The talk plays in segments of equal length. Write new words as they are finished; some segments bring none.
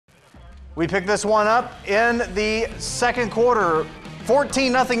We picked this one up in the second quarter.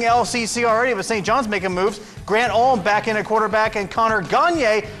 14-0 LCC already, but St. John's making moves. Grant Ulm back in at quarterback, and Connor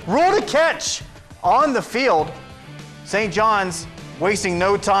Gagne ruled a catch on the field. St. John's wasting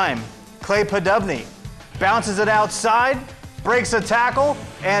no time. Clay Podubny bounces it outside, breaks a tackle,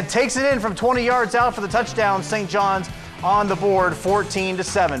 and takes it in from 20 yards out for the touchdown. St. John's on the board,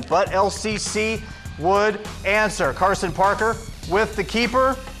 14-7. But LCC would answer. Carson Parker with the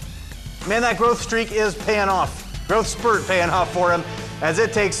keeper. Man, that growth streak is paying off. Growth spurt paying off for him, as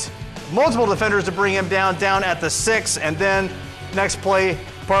it takes multiple defenders to bring him down at the 6. And then next play,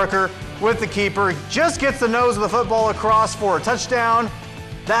 Parker with the keeper just gets the nose of the football across for a touchdown.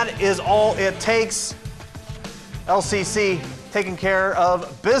 That is all it takes. LCC taking care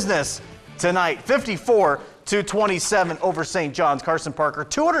of business tonight, 54-27 over St. John's. Carson Parker,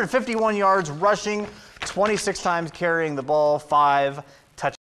 251 yards rushing, 26 times carrying the ball, 5